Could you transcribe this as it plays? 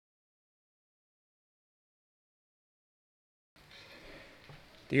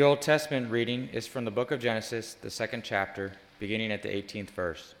The Old Testament reading is from the book of Genesis, the 2nd chapter, beginning at the 18th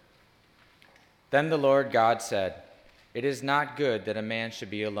verse. Then the Lord God said, "It is not good that a man should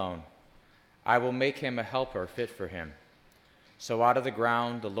be alone. I will make him a helper fit for him." So out of the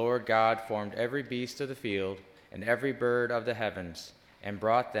ground the Lord God formed every beast of the field and every bird of the heavens, and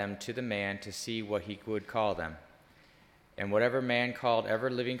brought them to the man to see what he would call them. And whatever man called every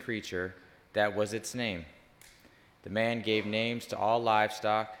living creature, that was its name. The man gave names to all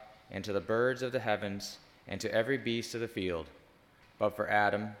livestock, and to the birds of the heavens, and to every beast of the field. But for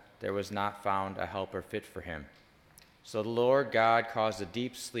Adam there was not found a helper fit for him. So the Lord God caused a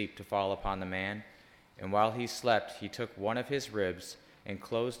deep sleep to fall upon the man, and while he slept he took one of his ribs and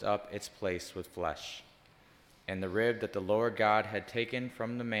closed up its place with flesh. And the rib that the Lord God had taken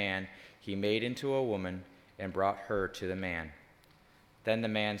from the man he made into a woman and brought her to the man. Then the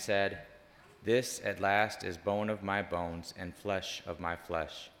man said, "This at last is bone of my bones and flesh of my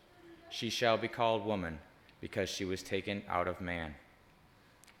flesh. She shall be called woman, because she was taken out of man.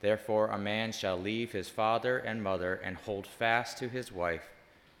 Therefore a man shall leave his father and mother and hold fast to his wife,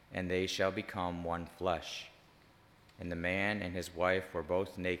 and they shall become one flesh." And the man and his wife were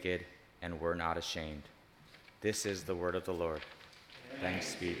both naked and were not ashamed. This is the word of the Lord.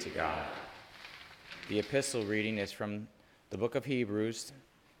 Thanks be to God. The epistle reading is from the book of Hebrews,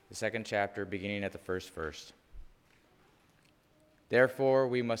 the 2nd chapter, beginning at the 1st verse. Therefore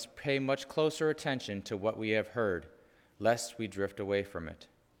we must pay much closer attention to what we have heard, lest we drift away from it.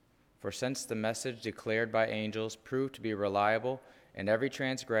 For since the message declared by angels proved to be reliable, and every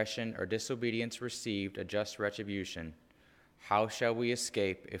transgression or disobedience received a just retribution, how shall we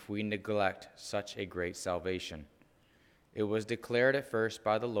escape if we neglect such a great salvation? It was declared at first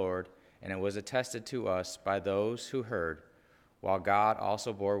by the Lord, and it was attested to us by those who heard, while God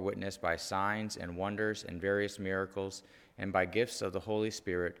also bore witness by signs and wonders and various miracles, and by gifts of the Holy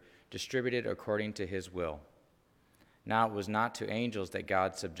Spirit distributed according to his will. Now it was not to angels that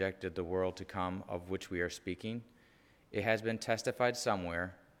God subjected the world to come, of which we are speaking. It has been testified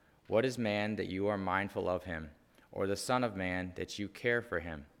somewhere, "What is man that you are mindful of him, or the Son of Man that you care for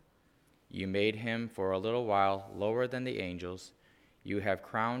him? You made him for a little while lower than the angels. You have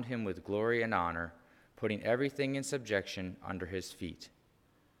crowned him with glory and honor, putting everything in subjection under his feet."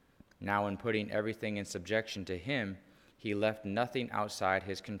 Now in putting everything in subjection to him, he left nothing outside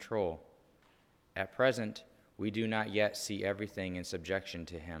his control. At present, we do not yet see everything in subjection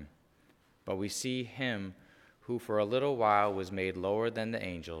to him, but we see him who for a little while was made lower than the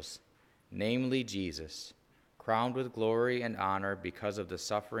angels, namely Jesus, crowned with glory and honor because of the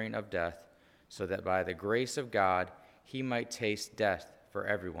suffering of death, so that by the grace of God he might taste death for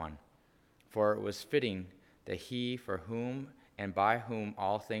everyone. For it was fitting that he, for whom and by whom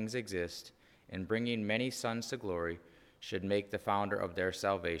all things exist, in bringing many sons to glory, should make the founder of their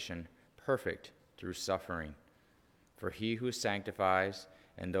salvation perfect through suffering. For he who sanctifies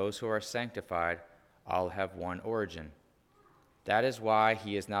and those who are sanctified all have one origin. That is why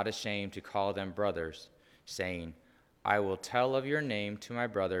he is not ashamed to call them brothers, saying, "I will tell of your name to my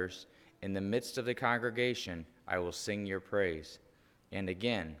brothers. In the midst of the congregation I will sing your praise." And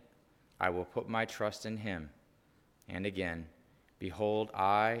again, "I will put my trust in him." And again, "Behold,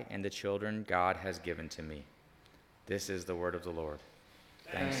 I and the children God has given to me." This is the word of the Lord.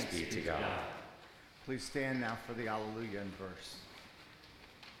 Thanks be to God. Please stand now for the Alleluia in verse.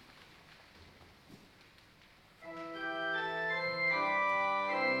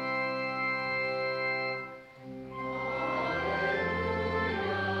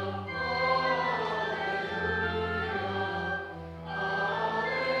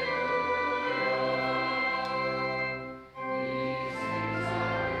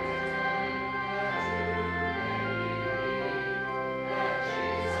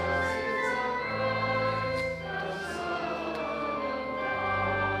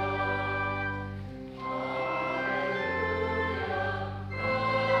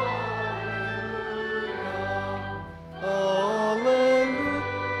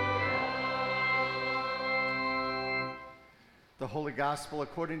 The Holy Gospel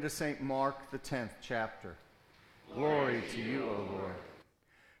according to St. Mark, the 10th chapter. Glory to you, O Lord.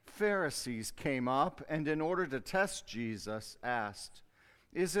 Pharisees came up and in order to test Jesus asked,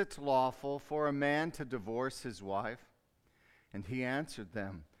 "Is it lawful for a man to divorce his wife?" And he answered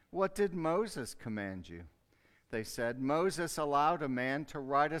them, "What did Moses command you?" They said, "Moses allowed a man to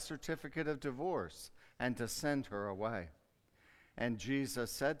write a certificate of divorce and to send her away." And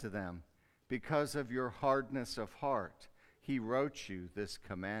Jesus said to them, "Because of your hardness of heart, he wrote you this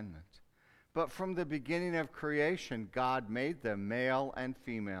commandment. But from the beginning of creation, God made them male and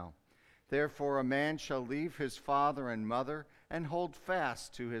female. Therefore a man shall leave his father and mother and hold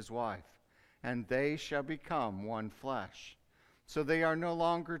fast to his wife, and they shall become one flesh. So they are no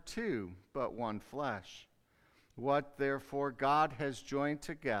longer two, but one flesh. What therefore God has joined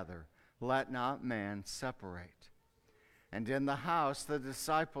together, let not man separate. And in the house the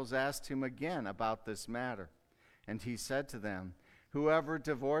disciples asked him again about this matter. And he said to them, whoever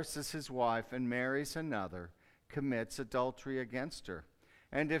divorces his wife and marries another commits adultery against her.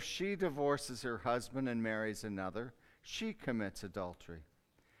 And if she divorces her husband and marries another, she commits adultery.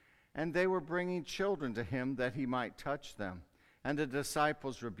 And they were bringing children to him that he might touch them. And the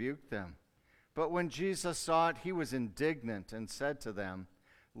disciples rebuked them. But when Jesus saw it, he was indignant and said to them,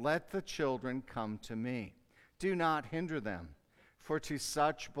 let the children come to me. Do not hinder them, for to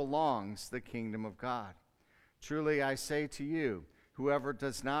such belongs the kingdom of God. Truly I say to you, whoever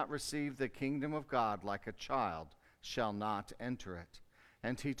does not receive the kingdom of God like a child shall not enter it.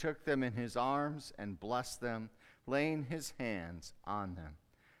 And he took them in his arms and blessed them, laying his hands on them.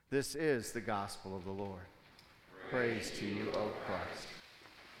 This is the gospel of the Lord. Praise to you, O Christ.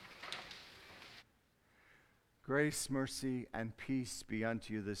 Grace, mercy, and peace be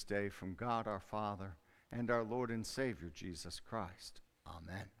unto you this day from God our Father and our Lord and Savior, Jesus Christ.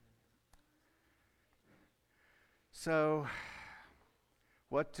 Amen. So,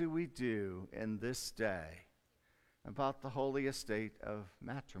 what do we do in this day about the holy estate of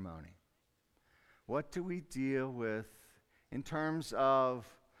matrimony? What do we deal with in terms of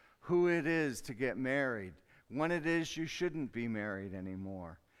who it is to get married, when it is you shouldn't be married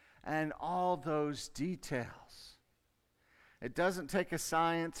anymore, and all those details? It doesn't take a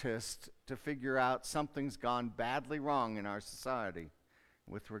scientist to figure out something's gone badly wrong in our society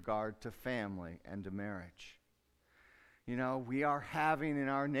with regard to family and to marriage. You know, we are having in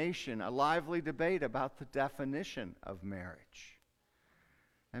our nation a lively debate about the definition of marriage.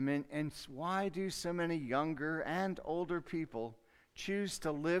 I mean, and why do so many younger and older people choose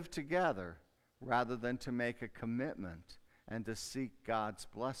to live together rather than to make a commitment and to seek God's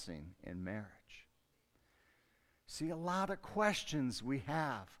blessing in marriage? See, a lot of questions we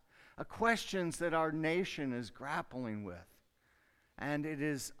have, questions that our nation is grappling with, and it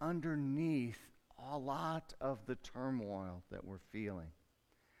is underneath a lot of the turmoil that we're feeling.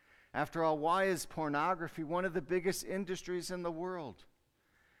 After all, why is pornography one of the biggest industries in the world?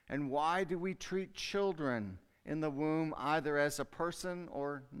 And why do we treat children in the womb either as a person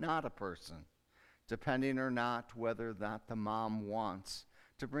or not a person, depending or not whether that the mom wants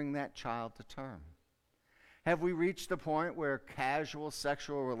to bring that child to term? Have we reached the point where casual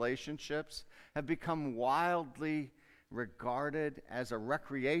sexual relationships have become wildly regarded as a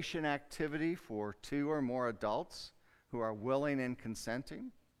recreation activity for two or more adults who are willing and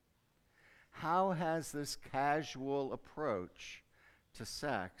consenting? How has this casual approach to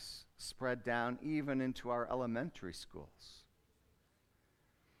sex spread down even into our elementary schools?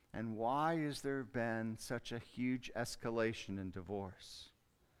 And why has there been such a huge escalation in divorce?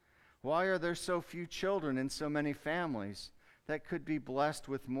 Why are there so few children in so many families that could be blessed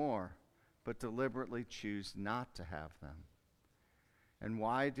with more, but deliberately choose not to have them? And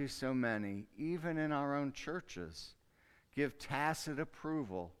why do so many, even in our own churches, give tacit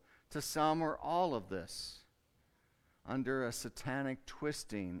approval to some or all of this under a satanic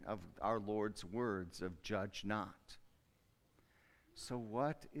twisting of our Lord's words of judge not? So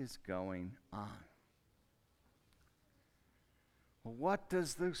what is going on? Well, what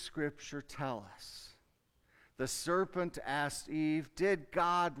does the scripture tell us? The serpent asked Eve, did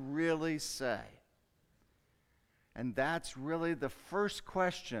God really say? And that's really the first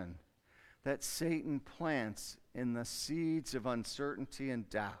question that Satan plants in the seeds of uncertainty and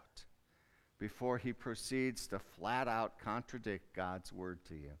doubt before he proceeds to flat out contradict God's word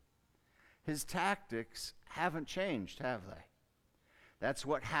to you. His tactics haven't changed, have they? That's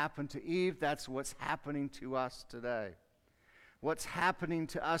what happened to Eve. That's what's happening to us today. What's happening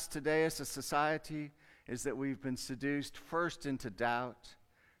to us today as a society is that we've been seduced first into doubt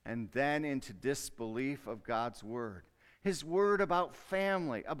and then into disbelief of God's word. His word about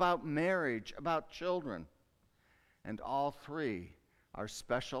family, about marriage, about children. And all three are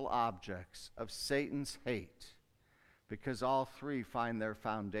special objects of Satan's hate because all three find their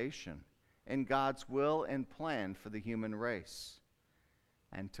foundation in God's will and plan for the human race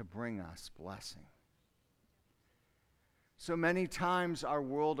and to bring us blessing. So many times our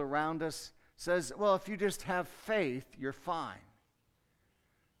world around us says, well, if you just have faith, you're fine.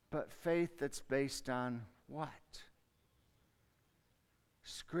 But faith that's based on what?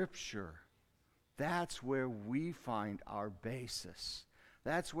 Scripture. That's where we find our basis.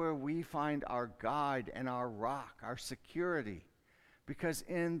 That's where we find our guide and our rock, our security. Because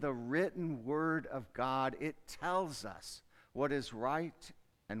in the written word of God, it tells us what is right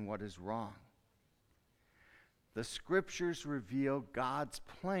and what is wrong. The Scriptures reveal God's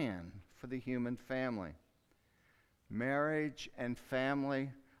plan for the human family. Marriage and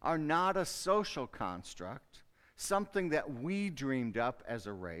family are not a social construct, something that we dreamed up as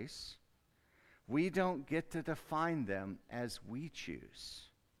a race. We don't get to define them as we choose.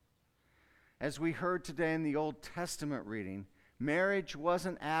 As we heard today in the Old Testament reading, marriage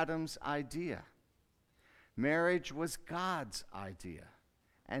wasn't Adam's idea. Marriage was God's idea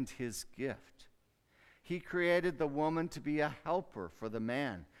and his gift. He created the woman to be a helper for the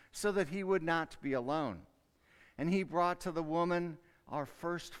man so that he would not be alone. And he brought to the woman our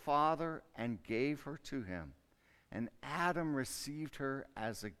first father and gave her to him. And Adam received her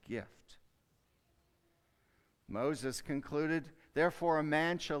as a gift. Moses concluded, "Therefore a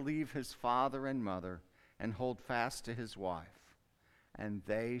man shall leave his father and mother and hold fast to his wife, and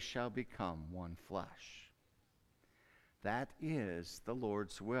they shall become one flesh." That is the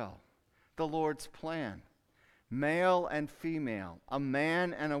Lord's will, the Lord's plan. Male and female, a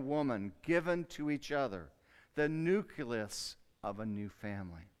man and a woman given to each other, the nucleus of a new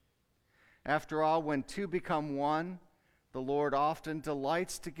family. After all, when two become one, the Lord often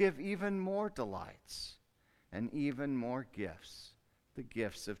delights to give even more delights and even more gifts, the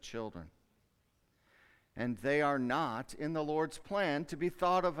gifts of children. And they are not, in the Lord's plan, to be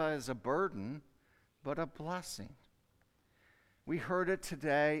thought of as a burden, but a blessing. We heard it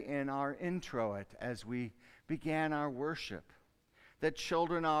today in our introit as we began our worship, that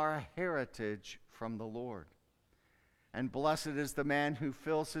children are a heritage from the Lord. And blessed is the man who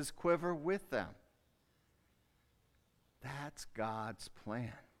fills his quiver with them. That's God's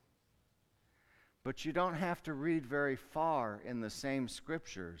plan. But you don't have to read very far in the same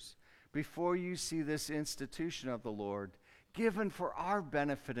scriptures before you see this institution of the Lord given for our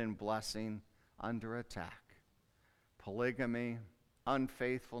benefit and blessing under attack. Polygamy,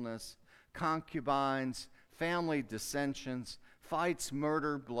 unfaithfulness, concubines, family dissensions, fights,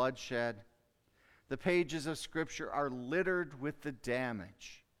 murder, bloodshed. The pages of Scripture are littered with the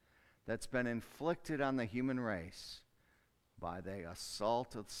damage that's been inflicted on the human race by the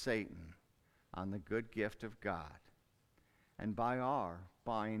assault of Satan on the good gift of God and by our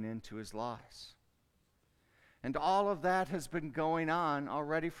buying into his lies. And all of that has been going on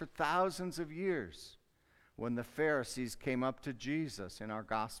already for thousands of years when the Pharisees came up to Jesus in our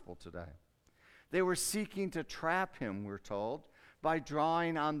gospel today. They were seeking to trap him, we're told, by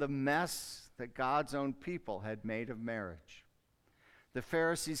drawing on the mess that God's own people had made of marriage. The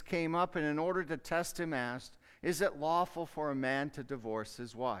Pharisees came up and in order to test him asked, "Is it lawful for a man to divorce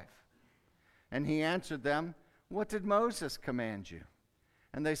his wife?" And he answered them, "What did Moses command you?"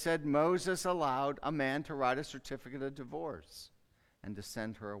 And they said, "Moses allowed a man to write a certificate of divorce and to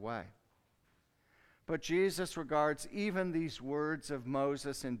send her away." But Jesus regards even these words of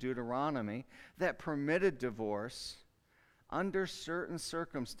Moses in Deuteronomy that permitted divorce under certain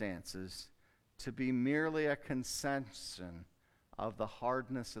circumstances to be merely a concession of the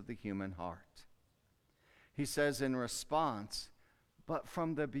hardness of the human heart. He says in response, "But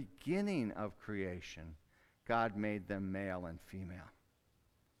from the beginning of creation, God made them male and female."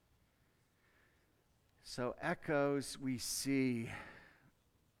 So echoes we see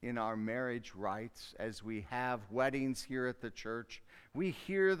in our marriage rites as we have weddings here at the church. We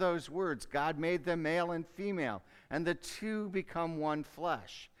hear those words, God made them male and female, and the two become one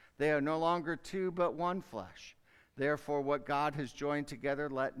flesh. They are no longer two, but one flesh. Therefore, what God has joined together,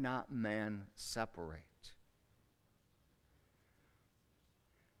 let not man separate.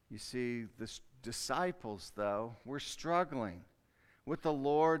 You see, the disciples, though, were struggling with the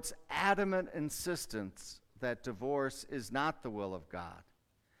Lord's adamant insistence that divorce is not the will of God,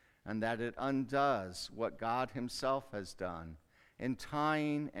 and that it undoes what God himself has done in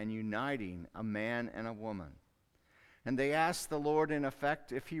tying and uniting a man and a woman. And they asked the Lord, in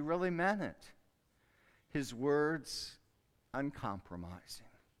effect, if he really meant it. His words, uncompromising.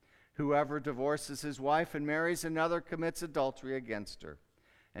 Whoever divorces his wife and marries another commits adultery against her.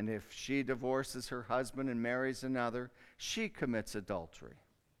 And if she divorces her husband and marries another, she commits adultery.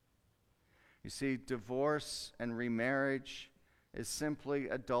 You see, divorce and remarriage is simply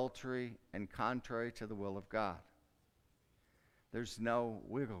adultery and contrary to the will of God. There's no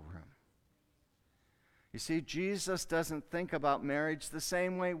wiggle room. You see, Jesus doesn't think about marriage the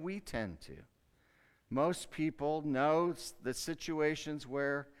same way we tend to. Most people know the situations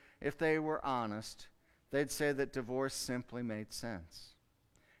where, if they were honest, they'd say that divorce simply made sense.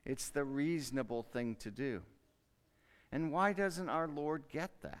 It's the reasonable thing to do. And why doesn't our Lord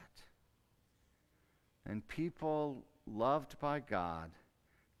get that? And people loved by God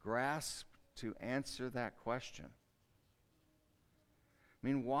grasp to answer that question. I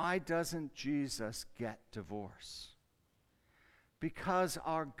mean, why doesn't Jesus get divorce? Because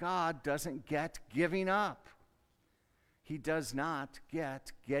our God doesn't get giving up. He does not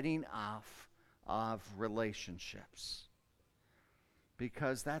get getting off of relationships,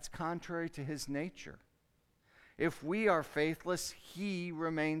 because that's contrary to his nature. If we are faithless, he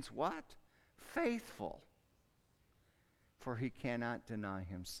remains what? Faithful. For he cannot deny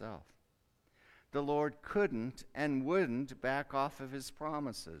himself. The Lord couldn't and wouldn't back off of his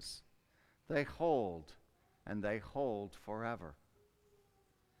promises. They hold, and they hold forever.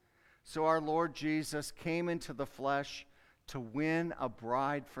 So our Lord Jesus came into the flesh to win a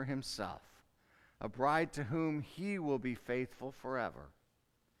bride for himself, a bride to whom he will be faithful forever.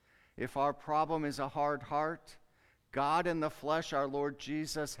 If our problem is a hard heart, God in the flesh, our Lord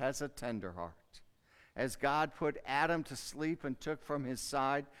Jesus, has a tender heart. As God put Adam to sleep and took from his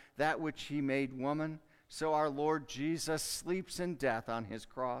side that which he made woman, so our Lord Jesus sleeps in death on his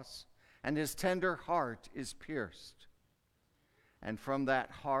cross, and his tender heart is pierced. And from that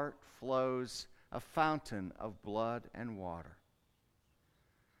heart flows a fountain of blood and water.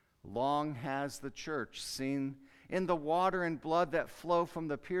 Long has the church seen in the water and blood that flow from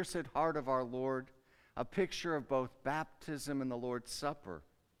the pierced heart of our Lord a picture of both baptism and the Lord's Supper,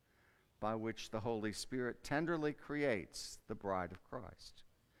 by which the Holy Spirit tenderly creates the bride of Christ,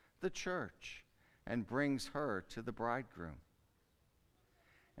 the church, and brings her to the bridegroom.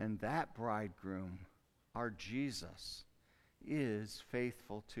 And that bridegroom, our Jesus, is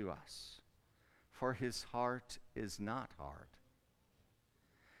faithful to us, for his heart is not hard.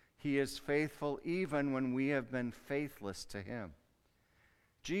 He is faithful even when we have been faithless to him.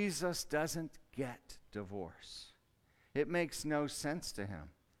 Jesus doesn't get divorce. It makes no sense to him,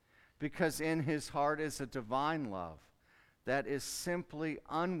 because in his heart is a divine love that is simply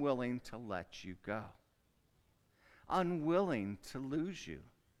unwilling to let you go, unwilling to lose you,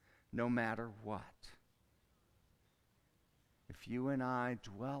 no matter what. If you and I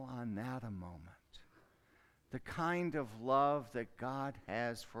dwell on that a moment, the kind of love that God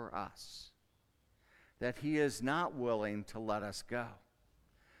has for us, that he is not willing to let us go,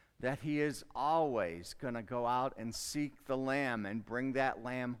 that he is always going to go out and seek the lamb and bring that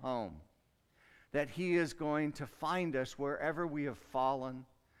lamb home, that he is going to find us wherever we have fallen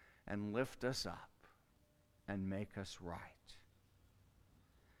and lift us up and make us right.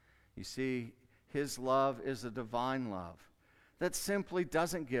 You see, his love is a divine love that simply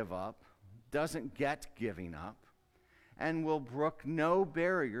doesn't give up, doesn't get giving up, and will brook no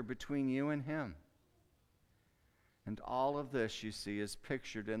barrier between you and him. And all of this, you see, is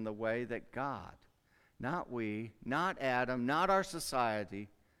pictured in the way that God, not we, not Adam, not our society,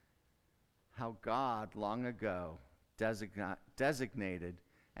 how God long ago designated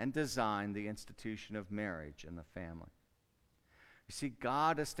and designed the institution of marriage and the family. You see,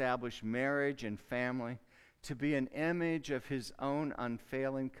 God established marriage and family to be an image of his own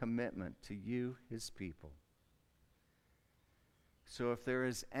unfailing commitment to you, his people. So if there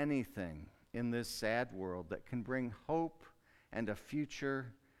is anything in this sad world that can bring hope and a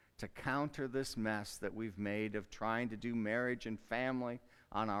future to counter this mess that we've made of trying to do marriage and family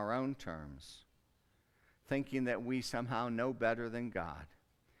on our own terms, thinking that we somehow know better than God,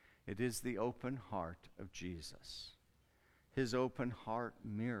 it is the open heart of Jesus. His open heart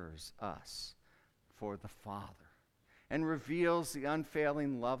mirrors us for the Father and reveals the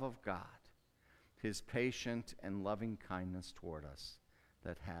unfailing love of God, his patient and loving kindness toward us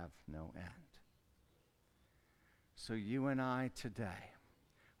that have no end. So you and I today,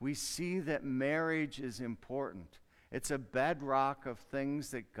 we see that marriage is important. It's a bedrock of things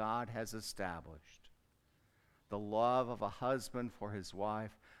that God has established. The love of a husband for his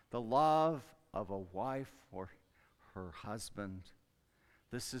wife, the love of a wife for her husband.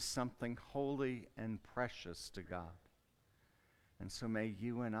 This is something holy and precious to God. And so may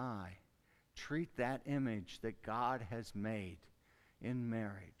you and I treat that image that God has made in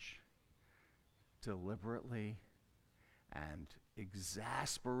marriage deliberately and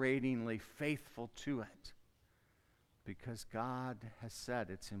exasperatingly faithful to it, because God has said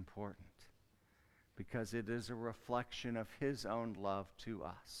it's important, because it is a reflection of his own love to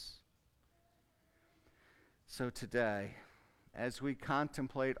us. So today, as we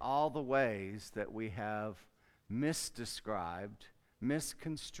contemplate all the ways that we have misdescribed,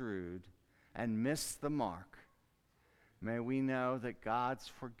 misconstrued, and missed the mark, may we know that God's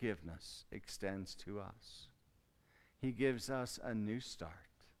forgiveness extends to us. He gives us a new start,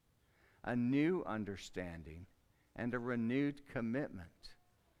 a new understanding, and a renewed commitment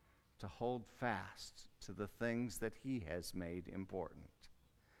to hold fast to the things that he has made important.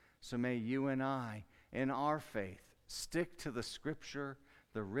 So may you and I, in our faith, stick to the Scripture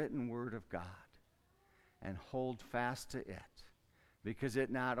the written word of God, and hold fast to it, because it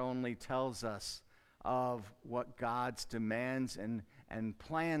not only tells us of what God's demands and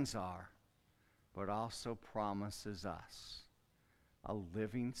plans are, but also promises us a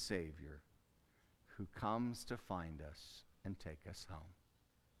living Savior who comes to find us and take us home.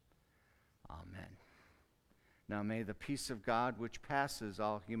 Amen. Now may the peace of God, which passes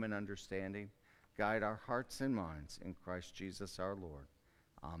all human understanding, guide our hearts and minds in Christ Jesus our Lord.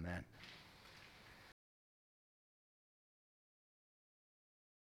 Amen.